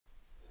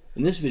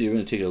In this video, we're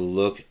going to take a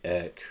look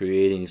at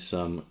creating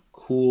some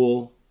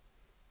cool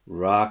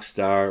rock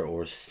star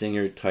or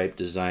singer type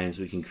designs.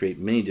 We can create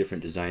many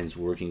different designs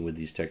working with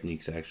these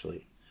techniques,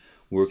 actually.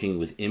 Working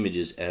with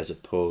images as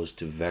opposed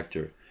to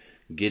vector.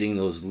 Getting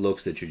those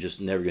looks that you're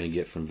just never going to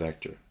get from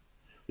vector,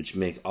 which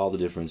make all the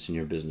difference in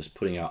your business.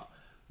 Putting out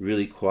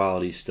really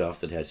quality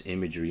stuff that has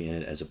imagery in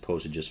it as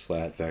opposed to just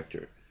flat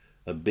vector.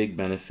 A big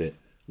benefit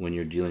when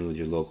you're dealing with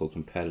your local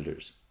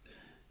competitors.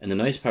 And the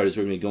nice part is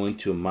we're going to be going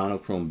to a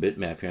monochrome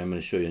bitmap here. I'm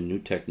going to show you a new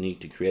technique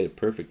to create a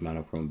perfect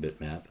monochrome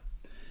bitmap.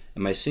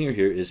 And my singer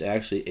here is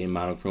actually a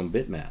monochrome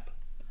bitmap.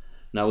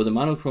 Now with a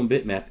monochrome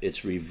bitmap,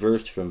 it's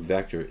reversed from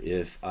vector.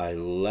 If I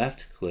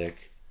left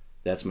click,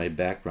 that's my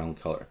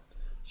background color.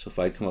 So if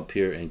I come up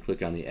here and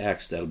click on the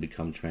X, that'll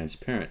become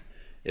transparent.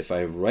 If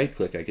I right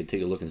click, I could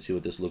take a look and see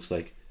what this looks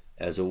like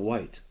as a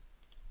white,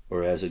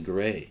 or as a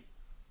gray,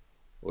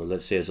 or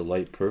let's say as a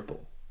light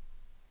purple.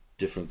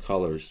 Different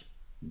colors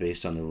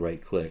based on the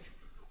right click,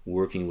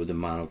 working with the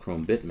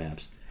monochrome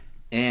bitmaps.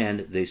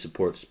 And they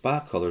support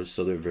spot colors,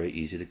 so they're very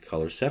easy to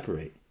color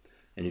separate.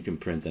 And you can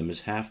print them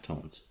as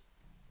halftones.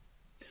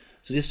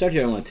 So to start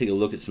here, I want to take a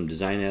look at some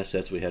design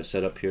assets we have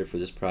set up here for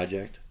this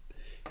project.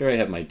 Here I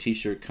have my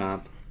t-shirt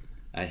comp.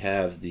 I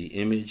have the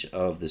image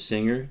of the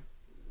singer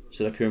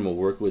set up here, and we'll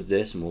work with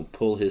this, and we'll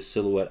pull his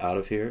silhouette out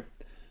of here.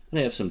 And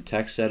I have some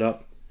text set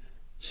up: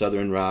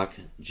 Southern Rock,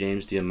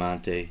 James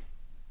Diamante,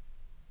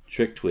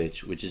 Trick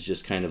Twitch, which is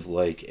just kind of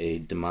like a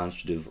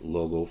demonstrative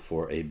logo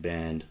for a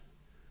band.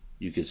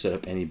 You could set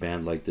up any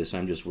band like this.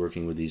 I'm just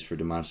working with these for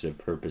demonstrative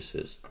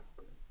purposes.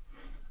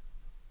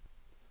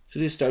 So to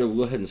get started, we'll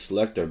go ahead and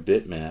select our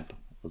bitmap.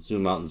 I'll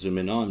zoom out and zoom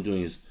in. All I'm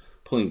doing is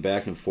pulling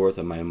back and forth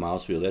on my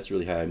mouse wheel. That's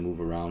really how I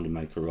move around in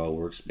my Corel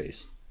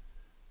workspace.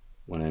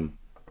 When I'm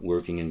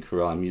working in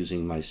Corel, I'm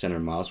using my center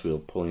mouse wheel,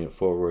 pulling it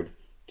forward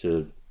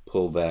to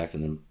pull back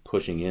and then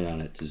pushing in on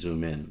it to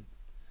zoom in.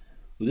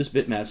 With this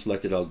bitmap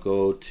selected, I'll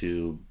go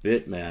to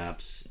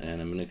bitmaps,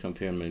 and I'm going to come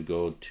here, I'm going to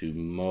go to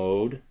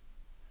mode.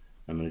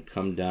 I'm going to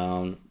come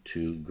down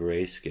to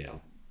grayscale,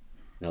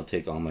 and I'll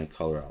take all my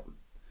color out.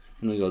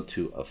 I'm going to go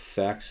to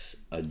effects,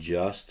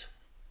 adjust,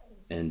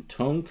 and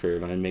tone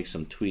curve, and I make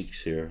some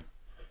tweaks here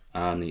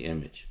on the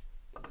image.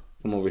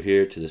 Come over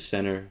here to the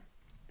center,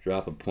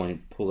 drop a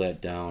point, pull that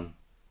down,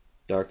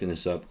 darken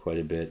this up quite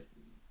a bit,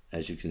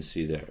 as you can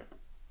see there.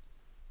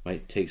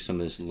 Might take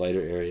some of this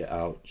lighter area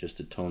out just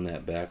to tone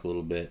that back a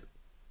little bit,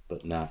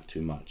 but not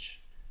too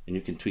much. And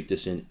you can tweak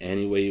this in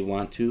any way you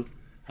want to.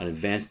 On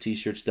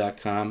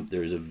advancedtshirts.com,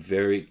 there is a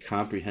very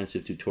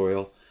comprehensive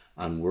tutorial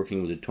on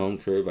working with the tone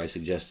curve. I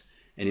suggest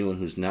anyone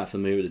who's not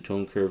familiar with the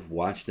tone curve,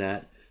 watch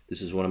that.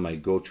 This is one of my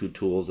go-to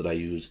tools that I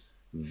use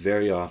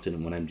very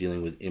often when I'm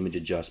dealing with image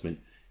adjustment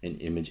and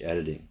image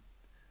editing.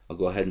 I'll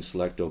go ahead and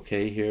select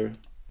OK here.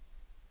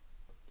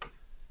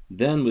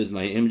 Then with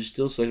my image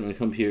still selected, I'm going to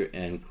come here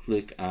and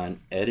click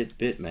on Edit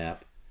Bitmap,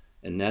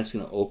 and that's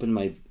going to open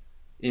my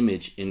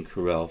image in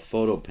Corel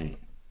Photo Paint.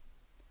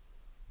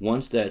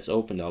 Once that's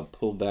opened, I'll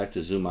pull back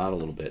to zoom out a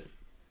little bit.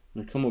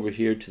 I'm going to come over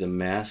here to the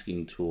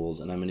masking tools,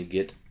 and I'm going to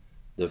get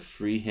the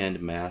freehand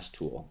mask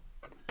tool.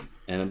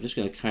 And I'm just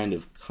going to kind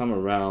of come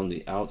around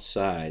the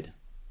outside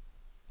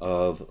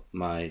of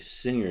my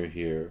singer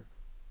here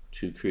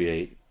to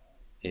create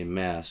a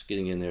mask,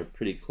 getting in there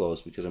pretty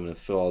close because I'm going to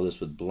fill all this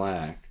with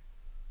black.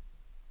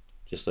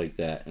 Just like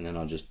that, and then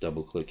I'll just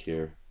double click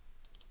here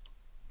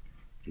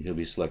and he'll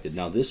be selected.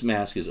 Now this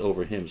mask is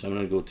over him, so I'm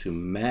going to go to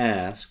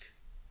mask,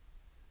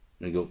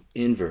 I'm going to go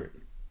invert.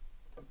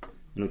 I'm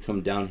going to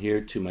come down here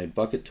to my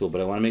bucket tool,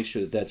 but I want to make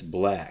sure that that's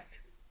black.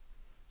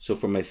 So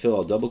for my fill,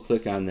 I'll double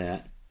click on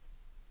that,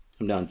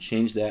 come down,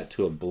 change that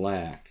to a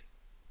black,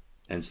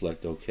 and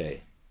select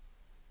OK.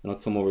 Then I'll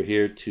come over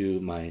here to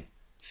my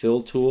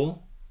fill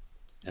tool,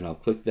 and I'll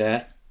click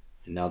that,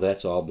 and now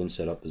that's all been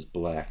set up as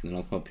black. And then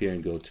I'll come up here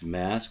and go to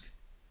mask,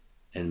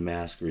 and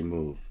mask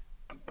remove.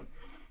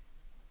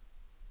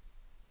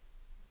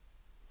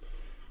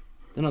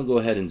 Then I'll go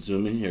ahead and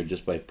zoom in here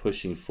just by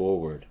pushing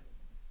forward.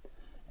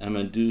 And I'm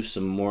going to do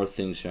some more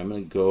things here. I'm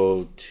going to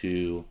go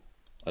to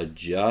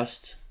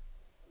adjust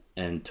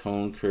and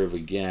tone curve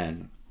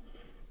again.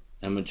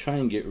 I'm going to try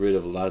and get rid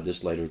of a lot of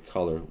this lighter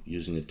color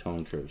using the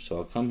tone curve. So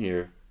I'll come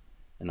here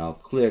and I'll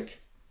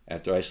click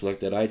after I select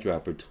that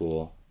eyedropper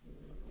tool.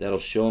 That'll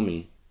show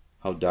me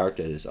how dark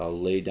that is. I'll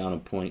lay down a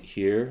point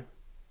here.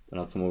 Then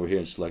I'll come over here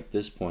and select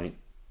this point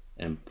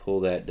and pull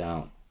that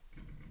down.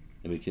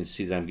 And we can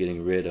see that I'm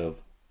getting rid of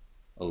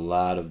a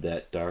lot of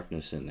that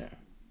darkness in there.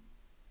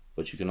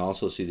 But you can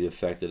also see the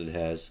effect that it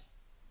has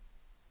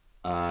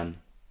on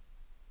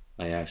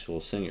my actual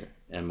singer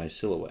and my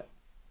silhouette.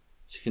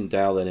 So you can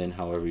dial that in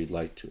however you'd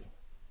like to.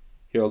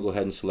 Here I'll go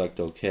ahead and select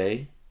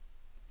OK.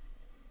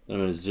 Then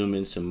I'm going to zoom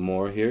in some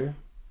more here.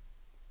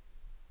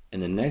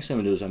 And the next thing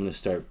I'm going to do is I'm going to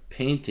start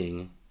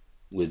painting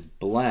with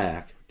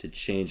black to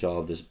change all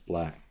of this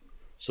black.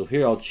 So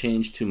here I'll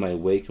change to my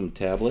Wacom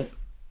tablet,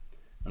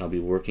 and I'll be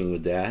working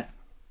with that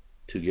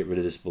to get rid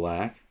of this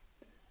black.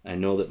 I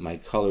know that my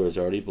color is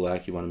already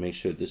black. You want to make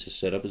sure that this is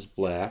set up as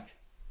black.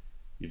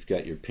 You've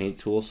got your paint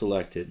tool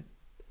selected.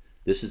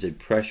 This is a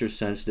pressure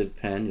sensitive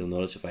pen. You'll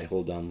notice if I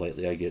hold down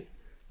lightly I get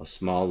a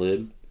small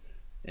nib,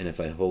 and if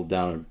I hold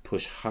down and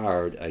push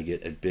hard I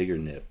get a bigger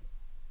nib,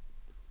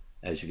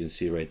 as you can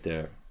see right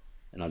there.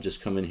 And I'll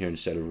just come in here and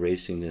start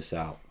erasing this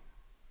out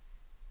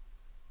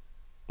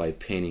by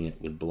painting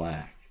it with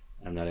black.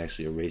 I'm not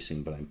actually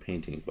erasing, but I'm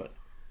painting, but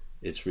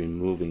it's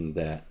removing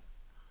that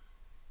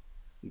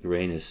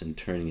grayness and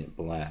turning it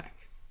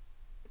black.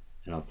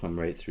 And I'll come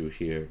right through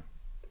here,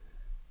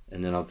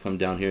 and then I'll come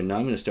down here. Now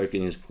I'm going to start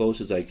getting as close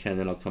as I can,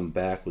 then I'll come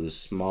back with a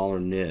smaller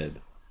nib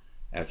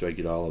after I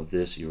get all of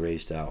this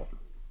erased out,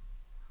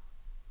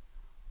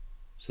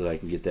 so that I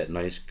can get that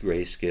nice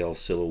grayscale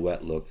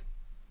silhouette look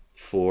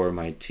for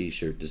my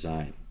t-shirt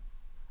design.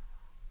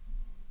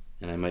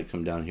 And I might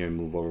come down here and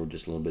move over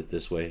just a little bit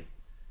this way,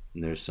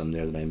 and there's some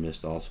there that I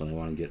missed also, and I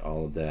want to get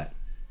all of that.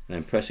 And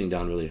I'm pressing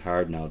down really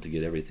hard now to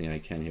get everything I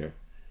can here.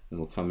 And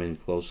we'll come in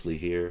closely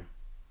here,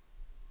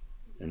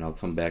 and I'll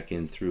come back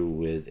in through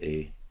with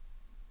a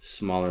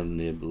smaller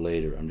nib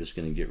later. I'm just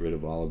going to get rid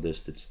of all of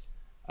this that's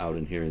out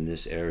in here in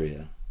this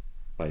area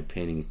by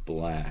painting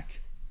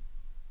black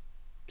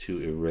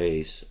to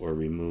erase or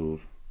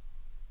remove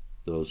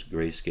those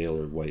grayscale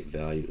or white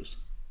values.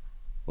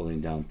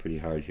 Holding down pretty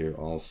hard here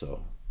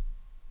also.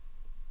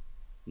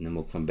 And then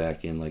we'll come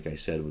back in, like I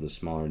said, with a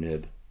smaller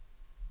nib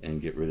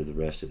and get rid of the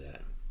rest of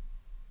that.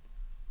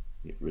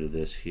 Get rid of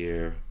this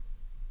here,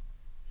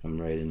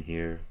 come right in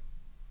here,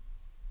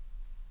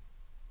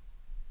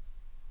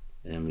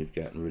 and we've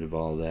gotten rid of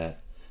all of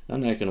that.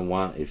 I'm not going to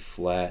want a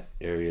flat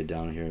area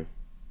down here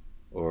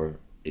or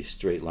a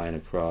straight line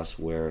across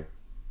where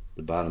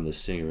the bottom of the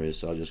singer is,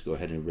 so I'll just go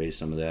ahead and erase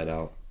some of that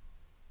out.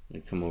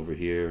 And come over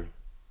here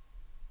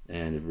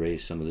and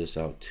erase some of this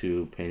out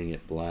too, painting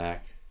it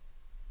black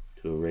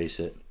to erase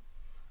it.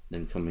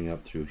 Then coming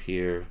up through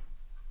here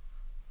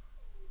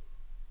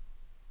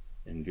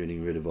and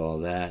getting rid of all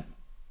that.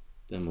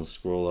 Then we'll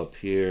scroll up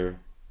here,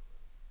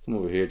 come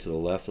over here to the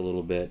left a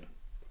little bit,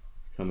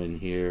 come in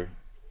here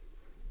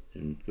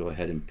and go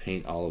ahead and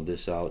paint all of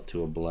this out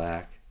to a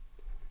black.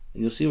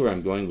 And you'll see where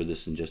I'm going with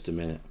this in just a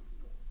minute.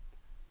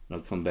 And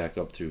I'll come back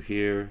up through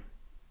here,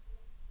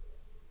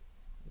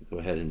 go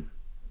ahead and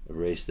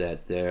erase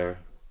that there.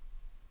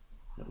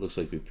 It looks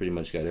like we pretty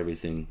much got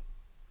everything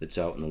that's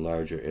out in the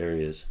larger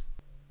areas.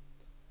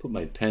 Put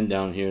my pen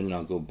down here, and then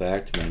I'll go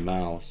back to my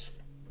mouse.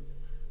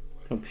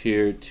 Come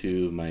here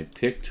to my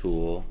pick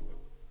tool.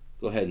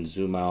 Go ahead and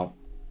zoom out.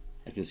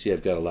 I can see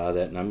I've got a lot of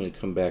that, and I'm going to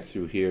come back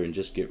through here and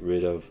just get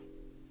rid of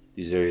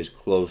these areas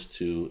close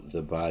to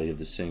the body of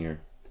the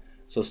singer.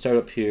 So I'll start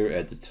up here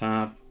at the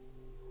top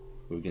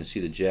where we can see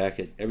the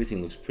jacket.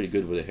 Everything looks pretty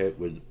good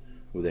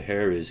where the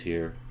hair is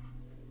here.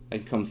 I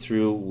can come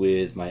through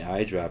with my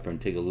eyedropper and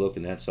take a look,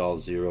 and that's all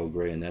zero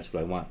gray, and that's what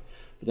I want.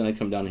 But then I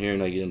come down here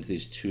and I get into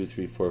these 2,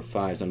 3, 4,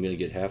 5s. I'm going to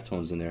get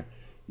halftones in there.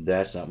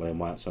 That's not what I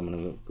want, so I'm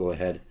going to go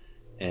ahead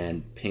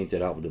and paint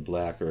it out with the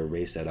black, or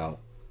erase that out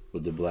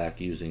with the black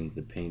using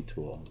the paint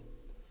tool.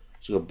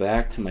 So go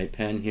back to my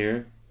pen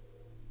here,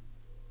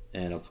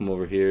 and I'll come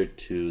over here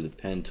to the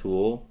pen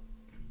tool.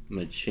 I'm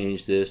going to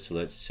change this to,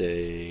 let's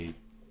say,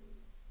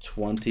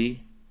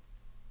 20,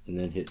 and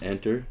then hit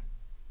enter.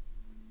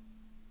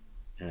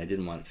 And I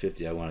didn't want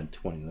 50, I wanted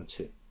 20. Let's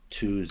hit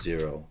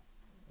 20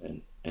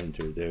 and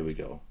enter. There we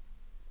go.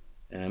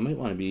 And I might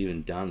want to be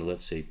even down to,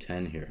 let's say,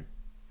 10 here.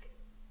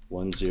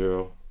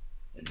 10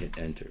 and hit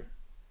enter.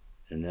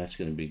 And that's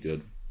going to be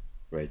good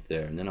right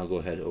there. And then I'll go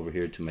ahead over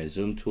here to my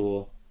zoom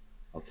tool.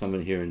 I'll come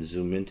in here and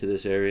zoom into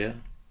this area.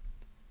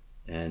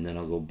 And then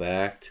I'll go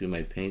back to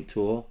my paint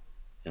tool,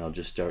 and I'll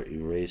just start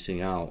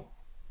erasing out,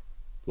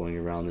 going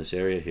around this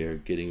area here,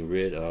 getting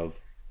rid of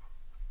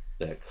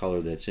that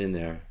color that's in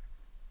there,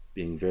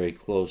 being very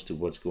close to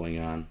what's going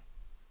on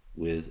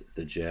with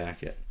the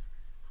jacket,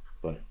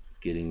 but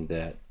getting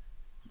that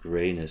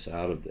grayness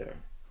out of there.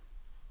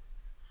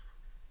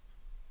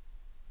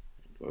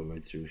 Go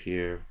right through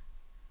here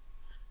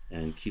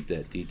and keep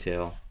that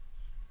detail,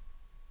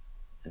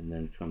 and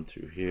then come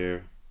through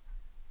here.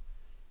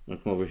 I'll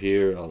come over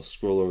here, I'll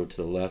scroll over to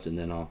the left, and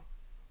then I'll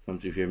come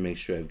through here, make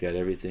sure I've got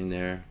everything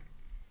there.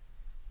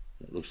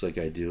 It looks like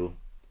I do.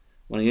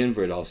 When I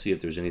invert, I'll see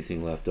if there's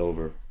anything left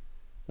over.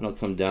 And I'll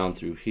come down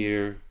through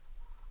here,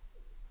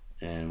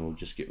 and we'll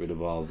just get rid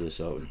of all of this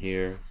out in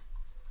here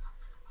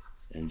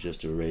and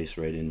just erase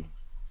right in.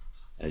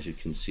 As you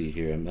can see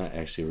here, I'm not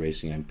actually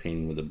erasing, I'm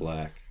painting with the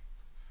black.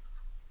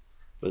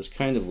 But it's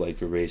kind of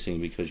like erasing,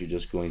 because you're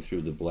just going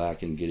through the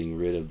black and getting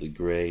rid of the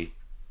gray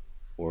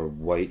or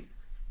white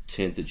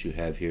tint that you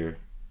have here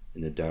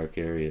in the dark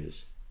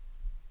areas.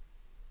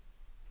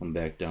 Come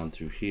back down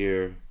through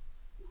here,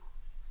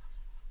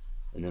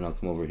 and then I'll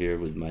come over here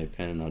with my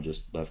pen, and I'll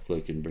just left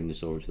click and bring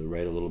this over to the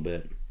right a little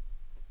bit.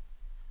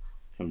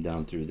 Come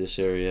down through this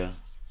area,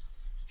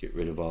 get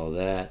rid of all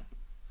that.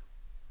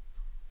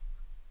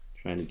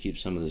 Trying to keep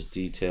some of this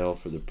detail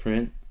for the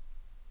print.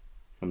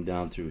 Come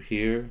down through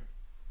here,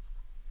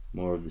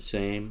 more of the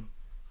same,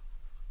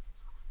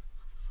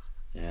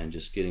 and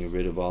just getting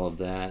rid of all of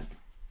that.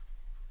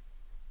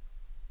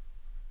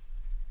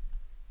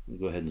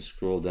 Go ahead and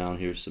scroll down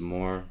here some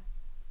more.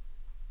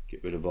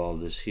 Get rid of all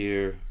this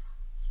here.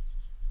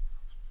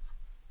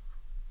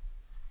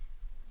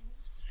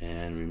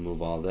 And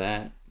remove all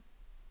that.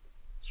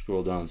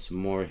 Scroll down some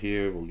more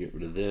here. We'll get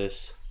rid of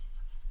this.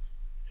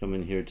 Come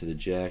in here to the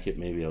jacket.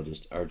 Maybe I'll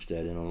just arch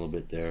that in a little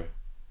bit there.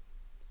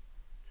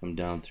 Come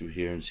down through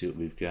here and see what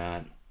we've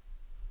got.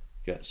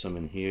 Got some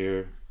in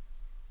here.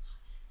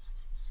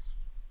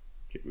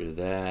 Get rid of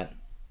that.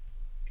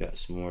 Got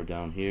some more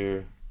down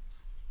here.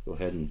 Go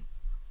ahead and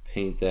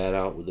paint that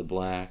out with the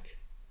black.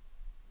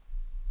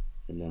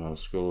 And then I'll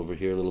scroll over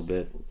here a little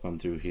bit. We'll come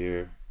through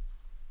here.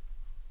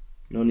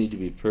 No need to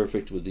be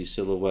perfect with these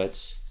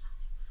silhouettes,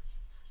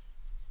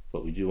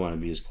 but we do want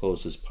to be as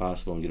close as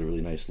possible and get a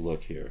really nice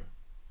look here.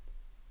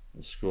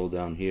 I'll scroll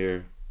down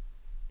here.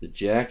 The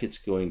jacket's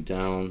going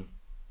down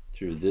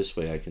through this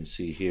way, I can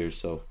see here,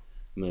 so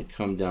I'm going to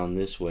come down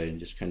this way and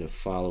just kind of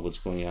follow what's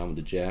going on with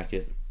the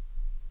jacket.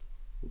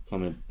 We'll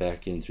come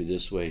back in through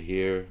this way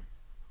here,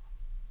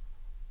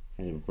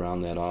 kind of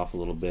round that off a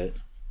little bit,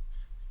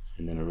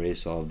 and then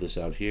erase all of this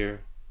out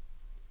here.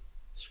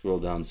 Scroll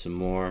down some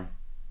more,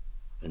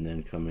 and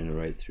then come in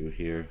right through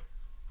here.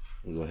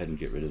 We'll go ahead and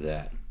get rid of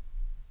that.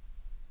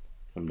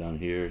 Come down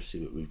here, see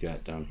what we've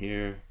got down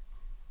here,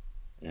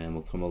 and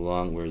we'll come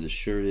along where the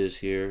shirt is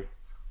here.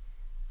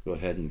 Go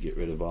ahead and get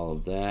rid of all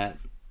of that.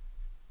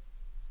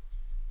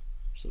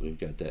 So we've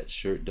got that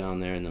shirt down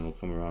there, and then we'll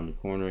come around the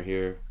corner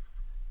here.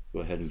 Go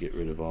ahead and get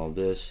rid of all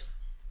this,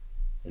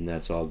 and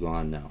that's all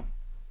gone now.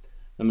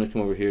 I'm going to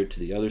come over here to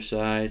the other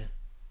side,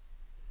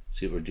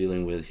 see what we're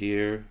dealing with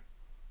here.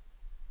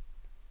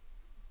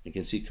 You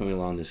can see coming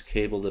along this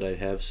cable that I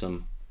have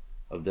some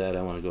of that.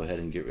 I want to go ahead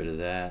and get rid of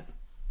that.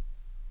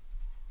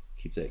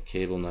 Keep that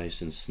cable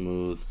nice and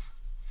smooth.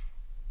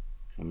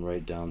 Come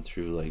right down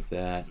through like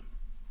that.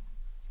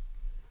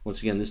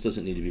 Once again, this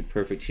doesn't need to be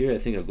perfect here. I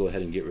think I'll go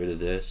ahead and get rid of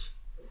this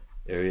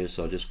area,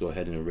 so I'll just go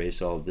ahead and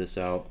erase all of this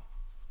out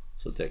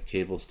so that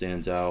cable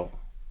stands out,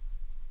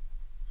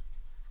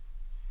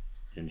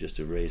 and just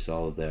erase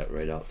all of that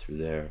right out through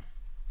there.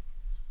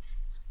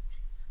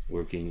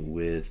 Working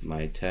with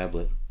my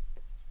tablet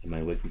and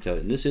my Wacom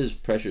tablet, and this is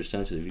pressure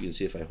sensitive. You can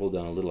see if I hold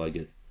down a little, I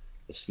get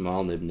a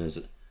small nib, and as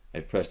I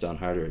press down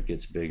harder, it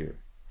gets bigger.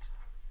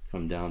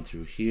 Come down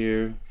through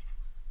here.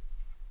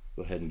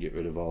 Go ahead and get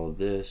rid of all of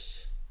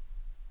this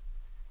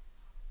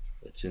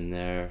that's in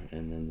there,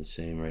 and then the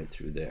same right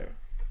through there.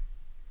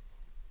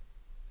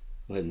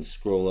 Go ahead and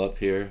scroll up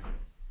here.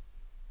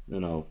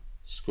 Then I'll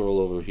scroll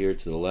over here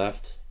to the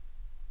left,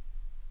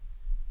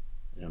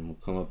 and we'll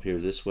come up here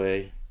this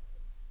way,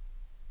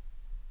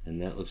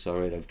 and that looks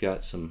alright. I've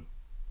got some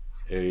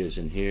areas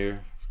in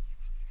here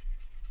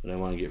that I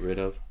want to get rid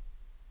of.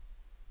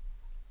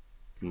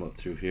 Come up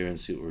through here and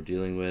see what we're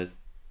dealing with.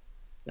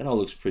 That all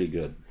looks pretty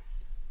good.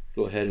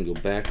 Go ahead and go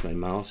back to my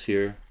mouse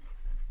here.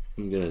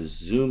 I'm going to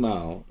zoom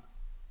out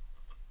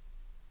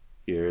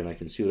here, and I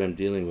can see what I'm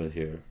dealing with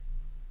here.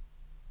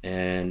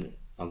 And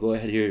I'll go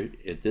ahead here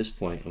at this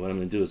point, and what I'm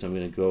going to do is I'm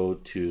going to go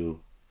to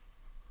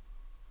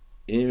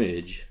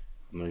Image,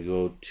 I'm going to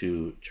go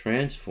to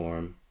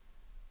Transform,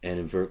 and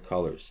Invert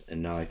Colors.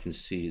 And now I can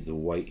see the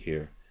white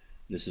here.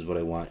 This is what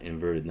I want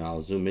inverted. Now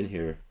I'll zoom in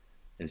here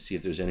and see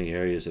if there's any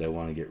areas that I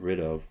want to get rid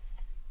of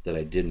that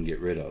I didn't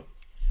get rid of.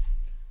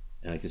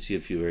 And I can see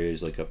a few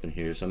areas like up in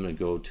here, so I'm going to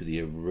go to the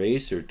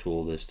eraser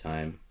tool this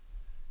time.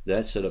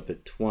 That's set up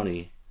at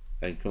 20.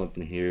 I can come up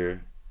in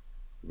here,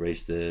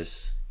 erase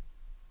this,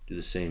 do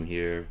the same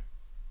here,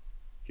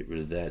 get rid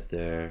of that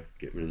there,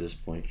 get rid of this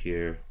point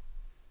here,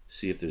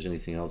 see if there's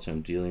anything else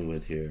I'm dealing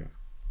with here.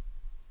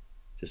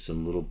 Just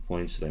some little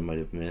points that I might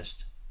have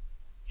missed.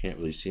 Can't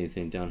really see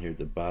anything down here at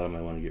the bottom.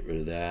 I want to get rid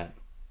of that.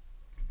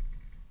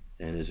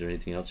 And is there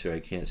anything else here? I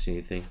can't see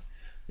anything.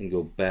 And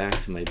go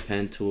back to my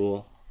pen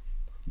tool,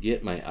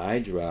 get my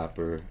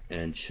eyedropper,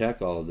 and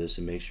check all of this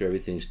and make sure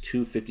everything's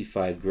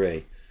 255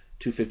 gray.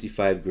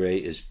 255 gray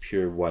is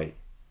pure white,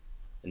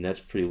 and that's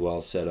pretty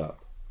well set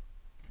up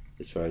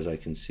as far as I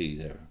can see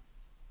there.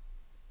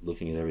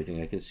 Looking at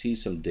everything, I can see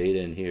some data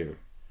in here,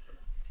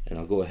 and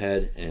I'll go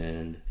ahead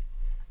and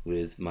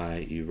with my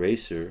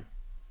eraser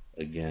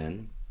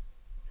again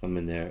come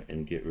in there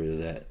and get rid of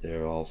that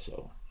there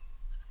also.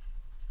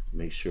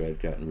 Make sure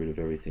I've gotten rid of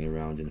everything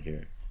around in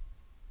here.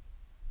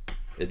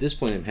 At this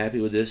point I'm happy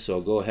with this, so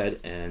I'll go ahead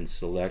and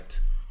select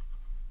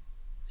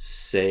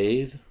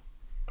Save.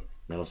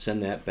 That'll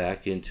send that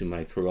back into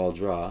my Corel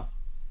Draw,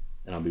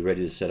 and I'll be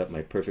ready to set up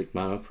my perfect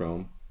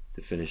monochrome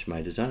to finish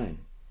my design.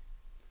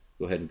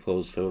 Go ahead and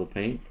close Photo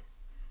Paint,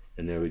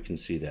 and there we can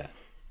see that.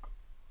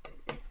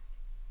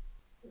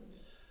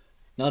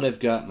 Now that I've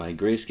got my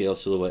grayscale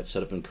silhouette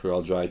set up in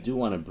Corel Draw, I do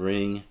want to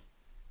bring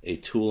a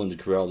tool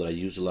into Corel that I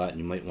use a lot, and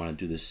you might want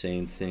to do the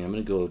same thing. I'm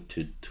going to go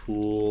to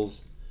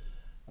Tools.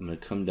 I'm going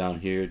to come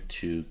down here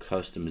to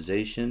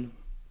Customization.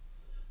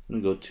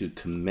 I'm going to go to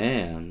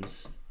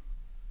Commands.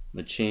 I'm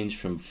going to change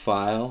from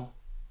File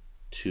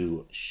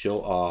to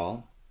Show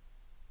All.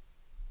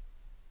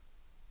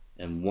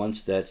 And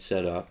once that's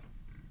set up,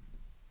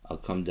 I'll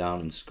come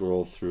down and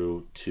scroll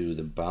through to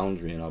the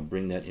boundary, and I'll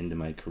bring that into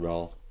my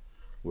Corel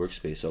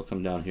workspace. So I'll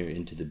come down here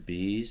into the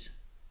B's.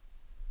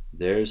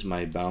 There's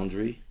my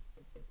boundary.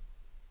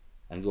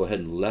 And go ahead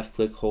and left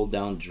click, hold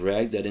down,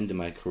 drag that into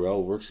my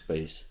Corel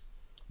workspace,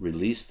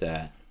 release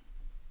that,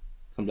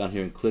 come down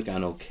here and click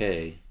on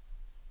OK,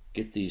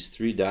 get these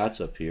 3 dots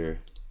up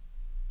here,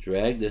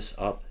 drag this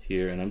up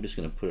here, and I'm just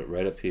going to put it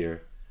right up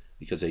here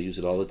because I use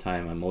it all the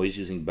time. I'm always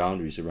using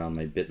boundaries around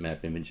my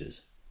bitmap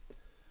images.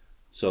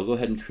 So I'll go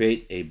ahead and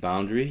create a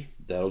boundary.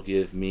 That'll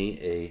give me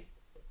a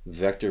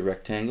vector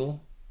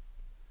rectangle.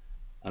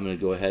 I'm going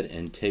to go ahead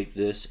and take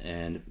this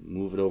and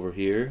move it over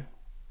here.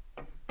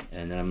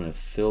 And then I'm going to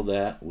fill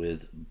that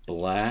with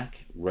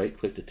black. Right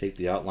click to take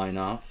the outline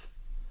off.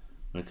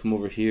 I'm going to come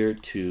over here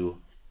to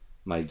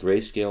my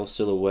grayscale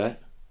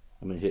silhouette.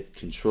 I'm going to hit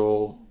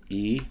Control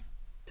E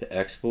to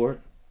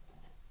export.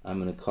 I'm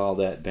going to call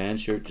that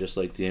band shirt just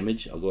like the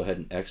image. I'll go ahead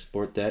and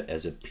export that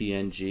as a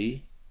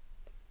PNG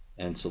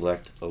and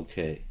select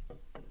OK.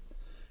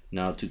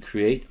 Now to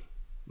create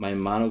my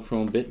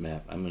monochrome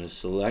bitmap, I'm going to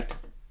select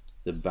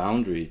the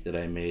boundary that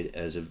I made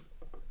as a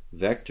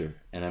vector,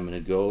 and I'm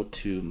going to go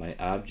to my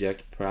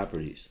object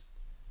properties,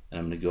 and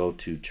I'm going to go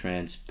to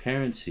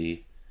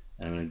transparency,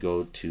 and I'm going to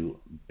go to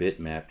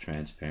bitmap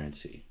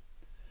transparency.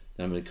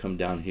 Then I'm going to come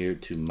down here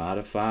to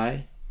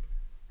modify,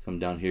 come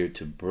down here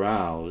to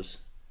browse.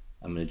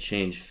 I'm going to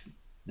change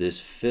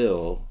this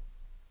fill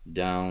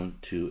down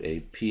to a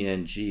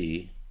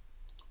PNG,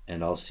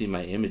 and I'll see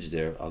my image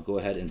there. I'll go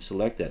ahead and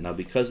select that. Now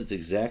because it's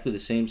exactly the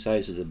same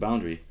size as the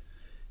boundary,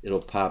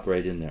 it'll pop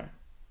right in there,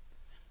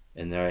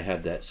 and there I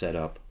have that set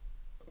up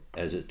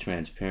as a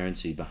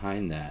transparency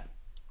behind that,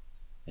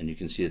 and you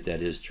can see that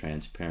that is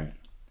transparent.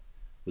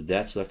 With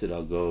that selected,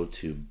 I'll go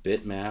to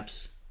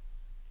bitmaps,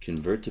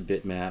 convert to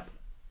bitmap,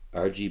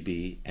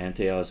 RGB,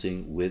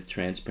 anti-aliasing with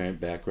transparent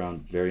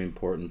background, very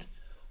important,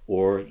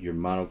 or your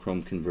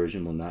monochrome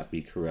conversion will not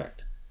be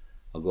correct.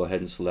 I'll go ahead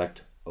and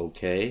select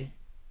OK.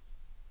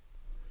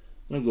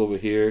 I'm going to go over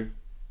here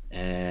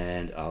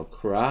and I'll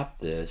crop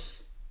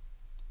this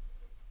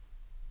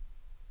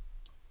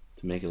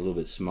to make it a little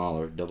bit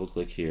smaller. Double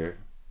click here.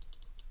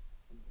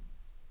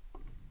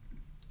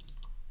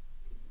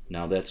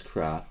 Now that's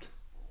cropped.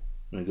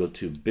 I'm going to go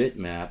to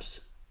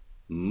bitmaps,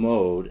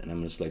 mode, and I'm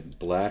going to select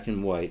black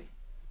and white.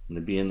 I'm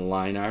going to be in the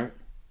line art.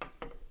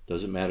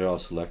 Doesn't matter, I'll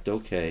select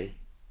OK.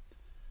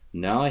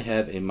 Now I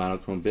have a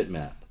monochrome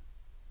bitmap.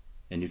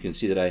 And you can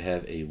see that I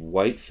have a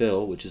white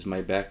fill, which is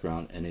my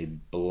background, and a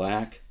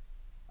black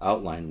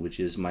outline, which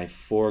is my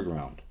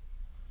foreground.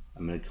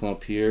 I'm going to come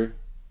up here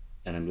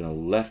and I'm going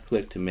to left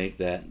click to make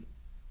that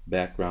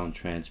background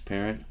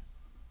transparent.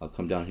 I'll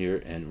come down here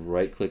and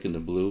right click in the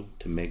blue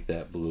to make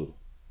that blue.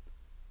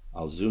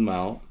 I'll zoom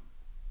out,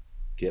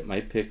 get my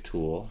pick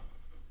tool,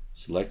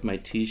 select my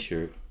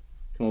t-shirt,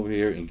 come over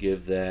here and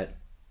give that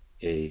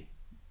a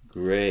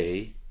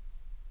gray,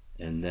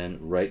 and then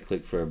right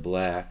click for a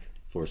black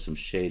for some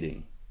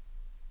shading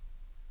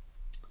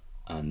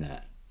on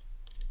that.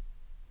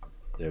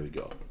 There we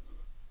go.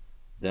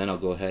 Then I'll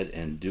go ahead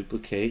and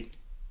duplicate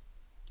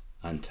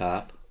on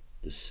top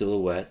the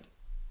silhouette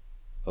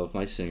of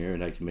my singer,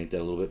 and I can make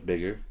that a little bit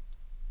bigger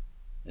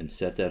and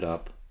set that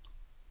up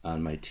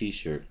on my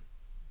t-shirt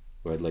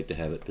where I'd like to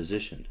have it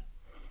positioned.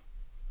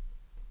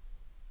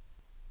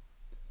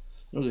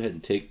 I'll go ahead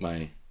and take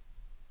my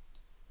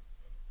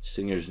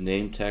singer's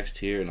name text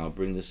here, and I'll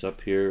bring this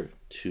up here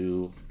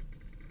to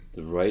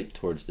the right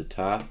towards the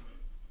top.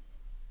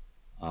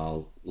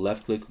 I'll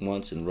left click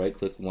once and right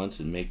click once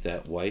and make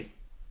that white,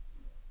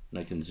 and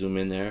I can zoom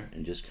in there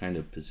and just kind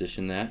of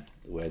position that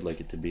the way I'd like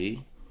it to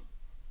be.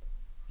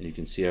 And you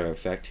can see our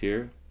effect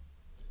here.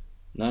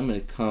 Now I'm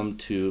going to come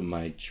to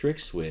my trick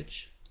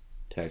switch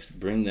text,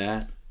 bring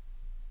that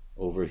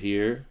over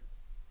here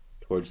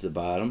towards the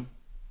bottom,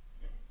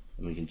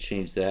 and we can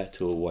change that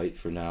to a white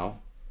for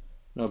now.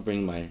 And I'll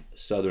bring my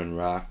Southern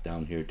Rock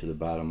down here to the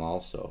bottom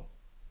also,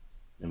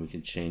 and we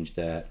can change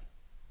that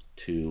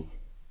to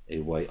a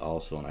white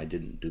also, and I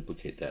didn't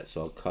duplicate that,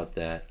 so I'll cut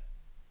that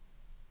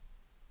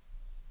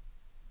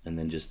and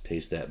then just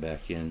paste that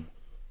back in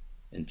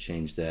and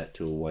change that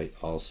to a white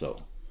also.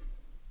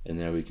 And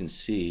there we can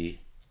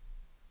see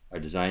our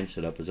design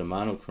set up as a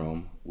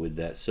monochrome with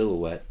that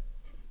silhouette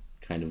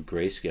kind of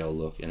grayscale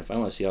look. And if I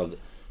want to see how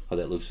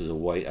that looks as a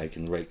white, I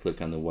can right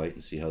click on the white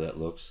and see how that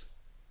looks.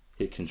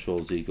 Hit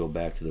Control Z, go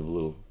back to the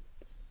blue.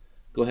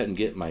 Go ahead and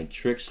get my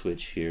trick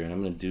switch here, and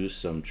I'm going to do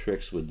some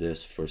tricks with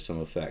this for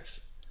some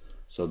effects.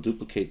 So I'll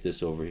duplicate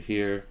this over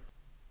here,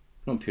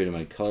 come up here to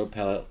my color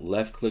palette,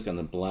 left click on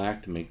the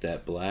black to make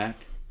that black.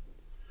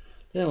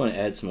 Then I want to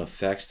add some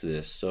effects to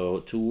this. So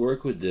to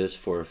work with this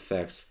for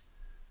effects,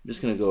 I'm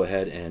just going to go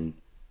ahead and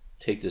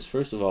take this.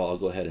 First of all, I'll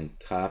go ahead and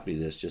copy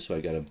this just so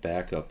I got a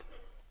backup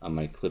on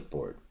my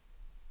clipboard.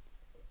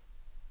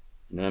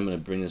 And then I'm going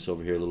to bring this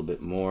over here a little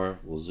bit more.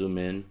 We'll zoom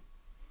in.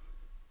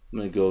 I'm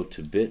going to go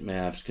to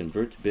bitmaps,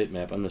 convert to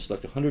bitmap. I'm going to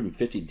select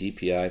 150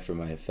 DPI for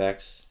my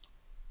effects.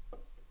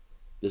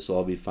 This will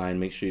all be fine.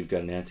 Make sure you've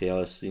got an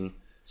anti-aliasing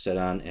set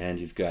on, and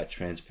you've got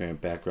transparent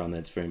background.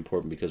 That's very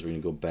important because we're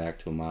going to go back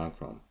to a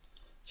monochrome.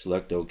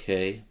 Select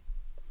OK.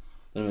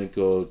 Then I'm going to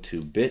go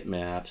to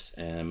bitmaps,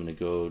 and I'm going to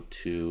go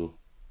to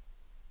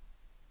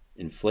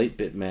inflate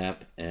bitmap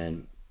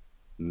and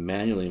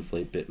manually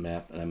inflate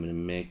bitmap, and I'm going to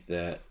make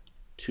that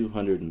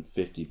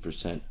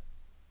 250%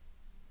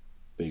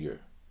 bigger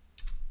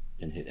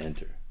and hit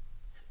enter.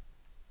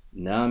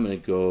 Now I'm going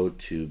to go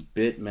to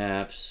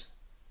bitmaps,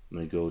 I'm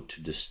going to go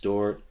to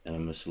distort, and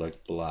I'm going to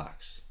select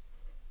blocks.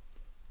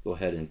 Go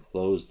ahead and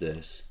close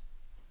this,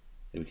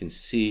 and we can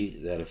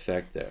see that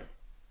effect there.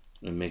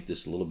 I'm going to make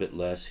this a little bit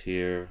less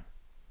here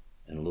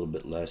and a little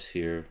bit less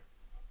here,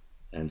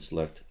 and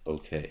select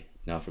OK.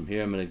 Now from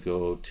here I'm going to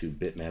go to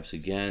bitmaps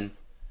again.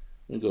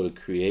 I'm going to go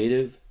to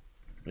creative.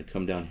 I'm going to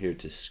come down here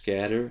to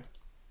scatter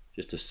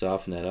just to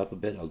soften that up a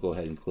bit. I'll go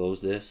ahead and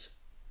close this.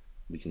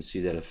 We can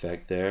see that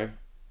effect there.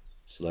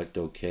 Select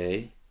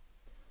OK.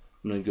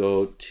 I'm going to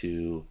go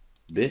to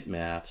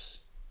bitmaps,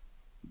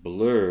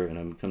 blur, and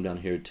I'm going to come down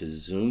here to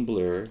zoom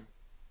blur,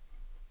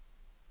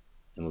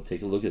 and we'll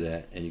take a look at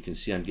that, and you can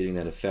see I'm getting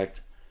that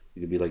effect. It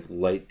could be like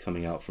light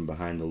coming out from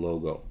behind the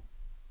logo.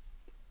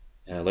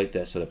 And I like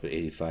that set up at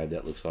 85.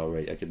 That looks all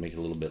right. I could make it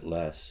a little bit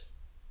less,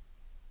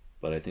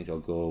 but I think I'll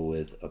go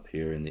with up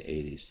here in the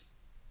 80s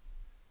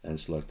and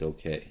select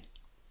OK.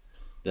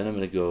 Then I'm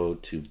going to go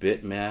to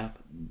bitmap,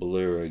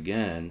 blur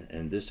again,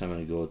 and this time I'm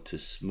going to go to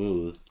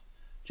smooth,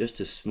 just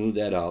to smooth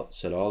that out,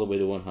 set all the way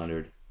to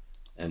 100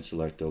 and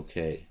select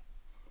OK.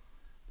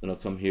 Then I'll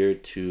come here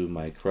to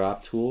my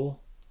crop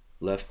tool,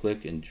 left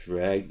click and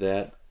drag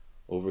that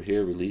over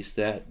here, release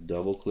that,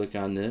 double click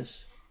on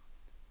this.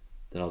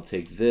 Then I'll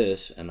take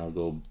this and I'll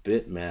go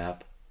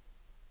bitmap,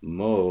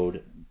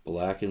 mode,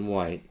 black and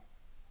white,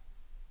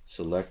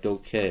 select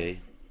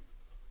OK,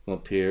 come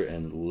up here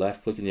and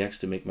left click in the X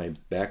to make my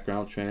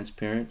background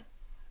transparent,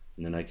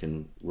 and then I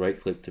can right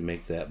click to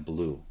make that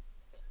blue,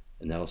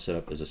 and that'll set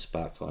up as a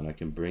spot color. And I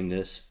can bring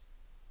this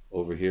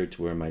over here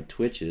to where my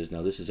twitch is.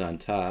 Now this is on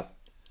top,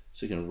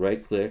 so you can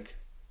right click,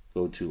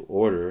 go to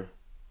order,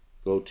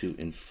 go to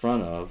in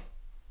front of,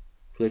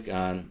 click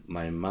on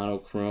my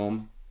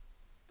monochrome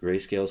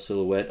grayscale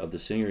silhouette of the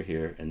singer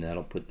here, and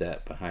that'll put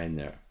that behind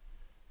there.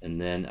 And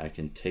then I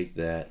can take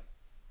that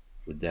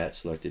with that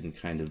selected and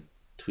kind of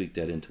tweak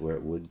that into where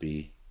it would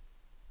be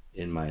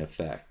in my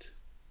effect,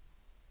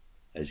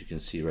 as you can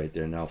see right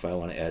there. Now if I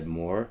want to add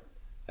more,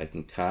 I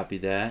can copy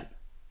that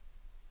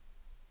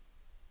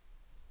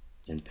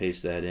and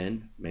paste that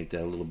in, make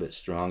that a little bit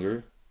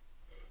stronger.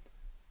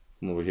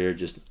 Come over here,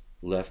 just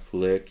left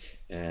click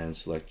and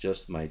select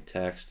just my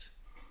text.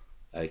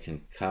 I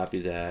can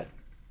copy that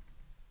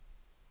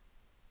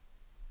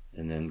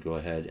and then go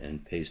ahead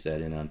and paste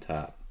that in on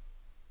top.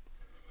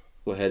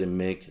 Go ahead and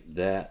make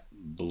that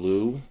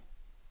blue.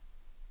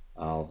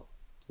 I'll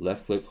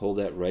left click, hold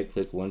that, right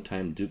click one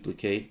time,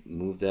 duplicate,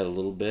 move that a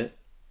little bit,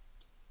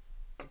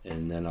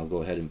 and then I'll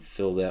go ahead and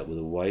fill that with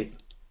a white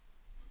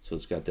so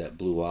it's got that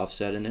blue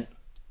offset in it,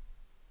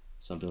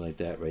 something like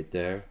that right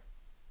there.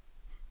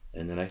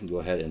 And then I can go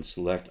ahead and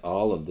select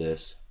all of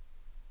this,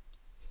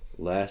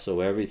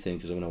 lasso everything,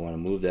 because I'm going to want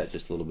to move that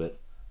just a little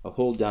bit. I'll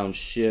hold down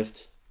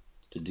shift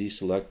to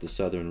deselect the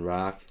Southern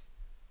Rock,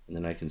 and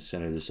then I can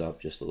center this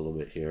up just a little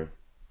bit here.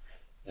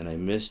 And I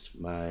missed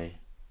my,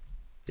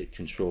 hit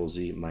Control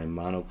Z, my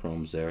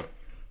monochromes there,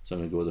 so I'm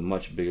going to go with a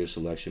much bigger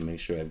selection, make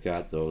sure I've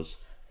got those.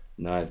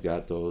 Now I've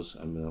got those,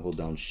 I'm going to hold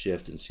down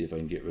shift and see if I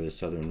can get rid of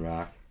Southern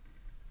Rock,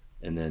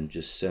 and then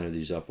just center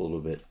these up a little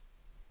bit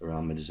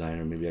around my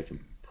designer. Maybe I can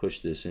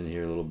push this in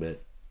here a little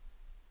bit,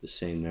 the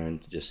same there,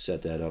 and just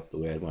set that up the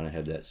way I'd want to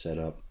have that set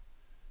up.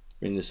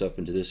 Bring this up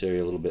into this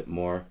area a little bit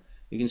more.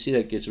 You can see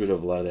that gets rid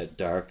of a lot of that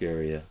dark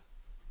area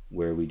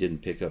where we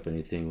didn't pick up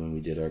anything when we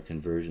did our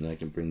conversion. I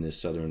can bring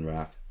this Southern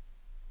Rock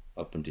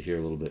up into here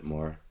a little bit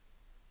more,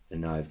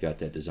 and now I've got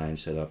that design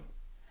set up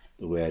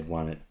the way I'd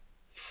want it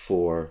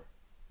for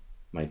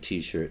my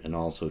t-shirt, and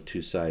also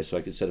two sides. So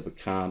I could set up a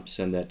comp,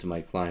 send that to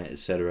my client,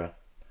 etc.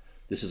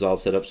 This is all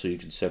set up so you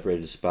can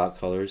separate the spot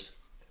colors.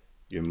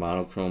 Your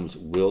monochromes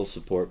will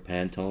support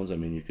Pantones. I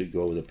mean, you could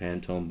go with a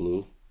Pantone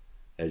blue,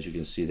 as you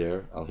can see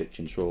there. I'll hit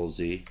Control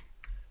Z.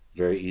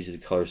 Very easy to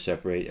color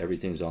separate.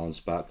 Everything's all in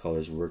spot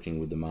colors working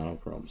with the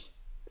monochromes.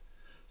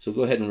 So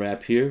go ahead and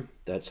wrap here.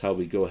 That's how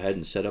we go ahead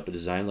and set up a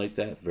design like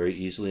that very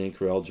easily in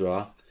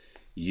CorelDRAW,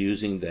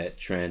 using that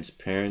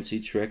transparency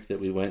trick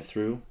that we went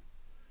through,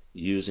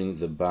 using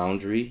the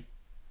boundary,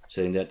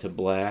 setting that to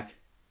black,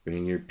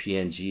 bringing your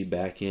PNG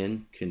back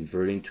in,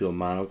 converting to a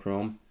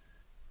monochrome.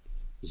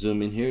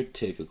 Zoom in here,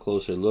 take a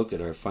closer look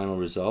at our final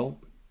result.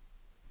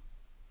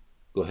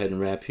 Go ahead and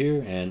wrap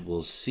here, and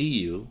we'll see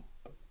you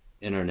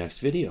in our next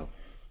video.